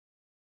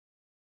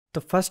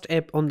The first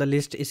app on the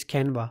list is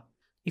Canva.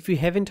 If you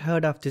haven't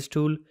heard of this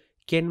tool,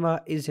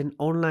 Canva is an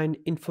online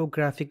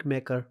infographic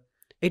maker.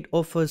 It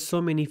offers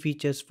so many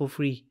features for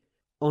free.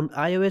 On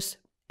iOS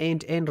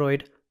and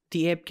Android,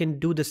 the app can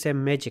do the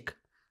same magic.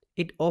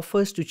 It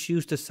offers to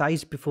choose the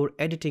size before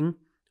editing,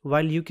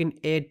 while you can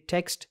add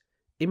text,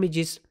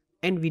 images,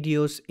 and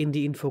videos in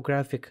the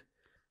infographic.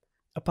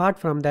 Apart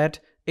from that,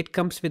 it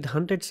comes with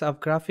hundreds of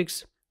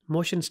graphics,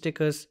 motion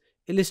stickers,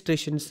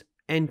 illustrations,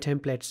 and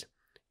templates.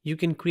 You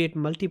can create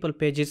multiple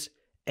pages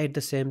at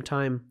the same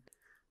time.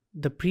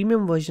 The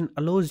premium version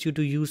allows you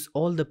to use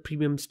all the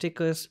premium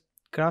stickers,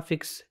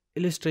 graphics,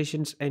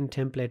 illustrations, and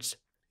templates.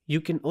 You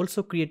can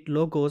also create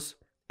logos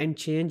and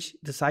change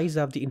the size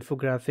of the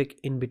infographic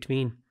in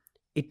between.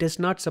 It does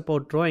not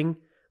support drawing,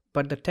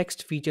 but the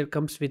text feature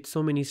comes with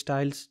so many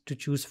styles to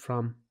choose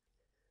from.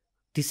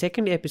 The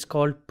second app is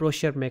called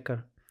Brochure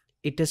Maker.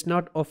 It does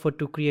not offer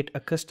to create a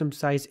custom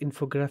size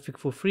infographic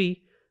for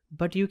free,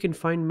 but you can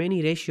find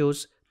many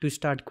ratios to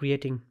start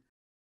creating.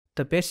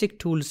 The basic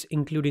tools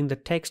including the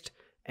text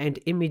and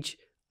image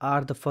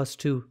are the first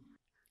two.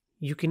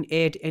 You can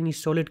add any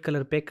solid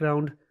color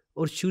background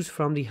or choose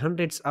from the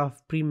hundreds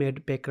of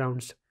pre-made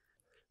backgrounds.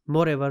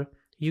 Moreover,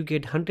 you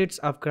get hundreds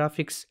of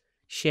graphics,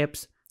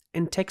 shapes,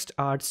 and text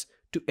arts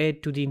to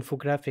add to the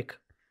infographic.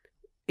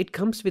 It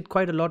comes with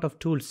quite a lot of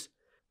tools,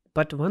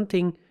 but one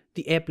thing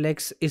the app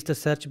lacks is the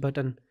search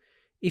button.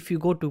 If you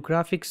go to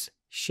graphics,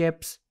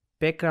 shapes,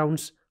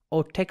 backgrounds,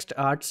 or text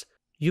arts,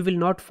 you will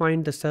not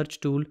find the search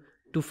tool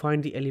to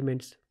find the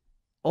elements.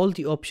 All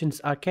the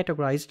options are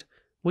categorized,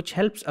 which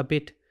helps a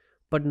bit,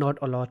 but not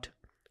a lot.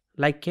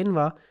 Like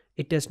Canva,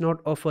 it does not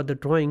offer the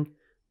drawing,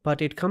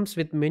 but it comes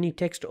with many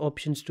text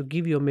options to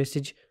give your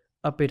message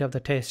a bit of the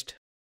taste.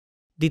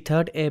 The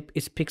third app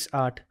is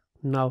PicsArt.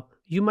 Now,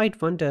 you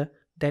might wonder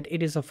that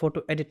it is a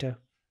photo editor,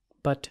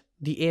 but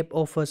the app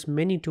offers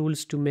many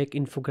tools to make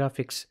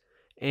infographics,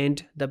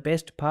 and the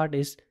best part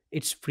is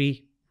it's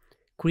free.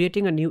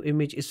 Creating a new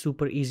image is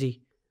super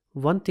easy.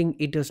 One thing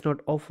it does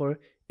not offer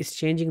is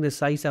changing the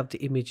size of the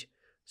image,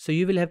 so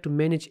you will have to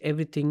manage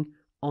everything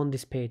on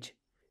this page.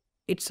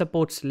 It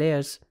supports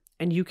layers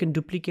and you can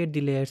duplicate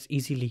the layers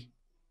easily.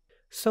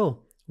 So,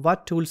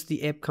 what tools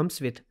the app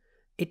comes with?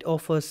 It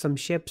offers some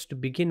shapes to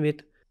begin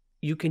with.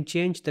 You can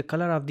change the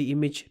color of the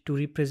image to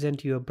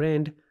represent your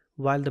brand,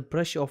 while the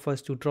brush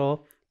offers to draw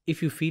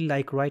if you feel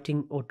like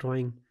writing or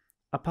drawing.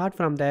 Apart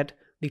from that,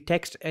 the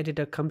text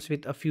editor comes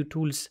with a few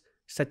tools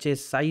such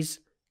as size,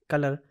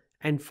 color,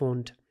 and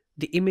font.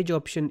 The image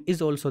option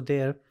is also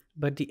there,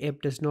 but the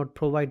app does not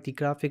provide the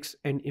graphics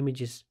and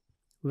images.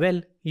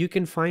 Well, you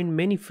can find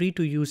many free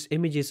to use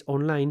images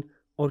online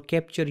or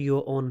capture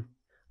your own.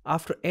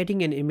 After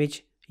adding an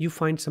image, you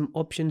find some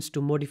options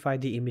to modify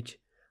the image.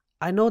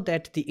 I know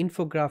that the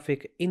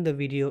infographic in the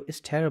video is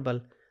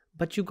terrible,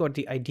 but you got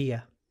the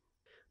idea.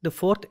 The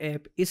fourth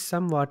app is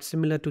somewhat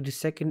similar to the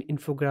second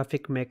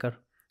infographic maker.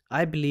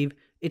 I believe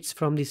it's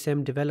from the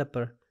same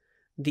developer.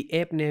 The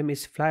app name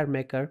is Flyer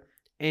Maker,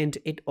 and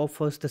it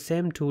offers the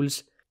same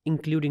tools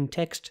including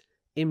text,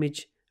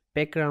 image,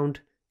 background,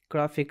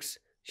 graphics,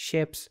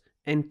 shapes,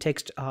 and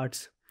text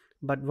arts.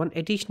 But one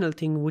additional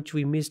thing which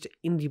we missed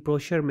in the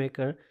Brochure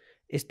Maker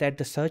is that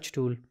the search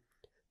tool.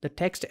 The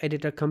text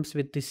editor comes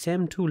with the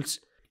same tools,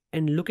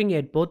 and looking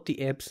at both the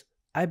apps,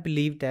 I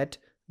believe that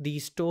the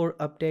store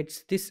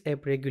updates this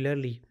app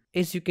regularly,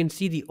 as you can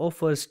see the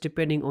offers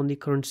depending on the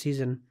current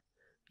season.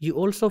 You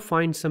also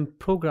find some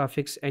pro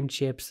graphics and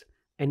shapes,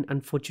 and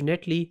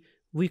unfortunately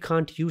we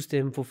can't use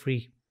them for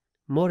free.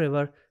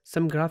 Moreover,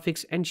 some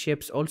graphics and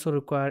shapes also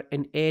require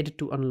an ad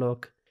to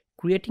unlock.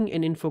 Creating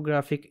an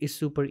infographic is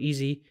super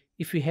easy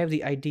if you have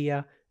the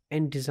idea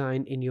and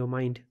design in your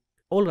mind.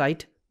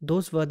 Alright,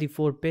 those were the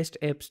 4 best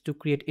apps to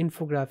create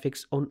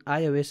infographics on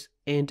iOS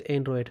and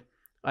Android.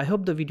 I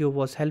hope the video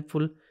was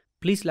helpful.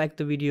 Please like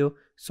the video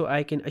so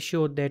I can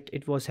assure that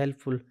it was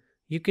helpful.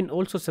 You can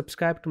also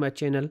subscribe to my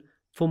channel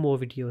for more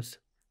videos.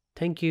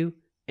 Thank you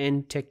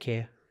and take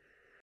care.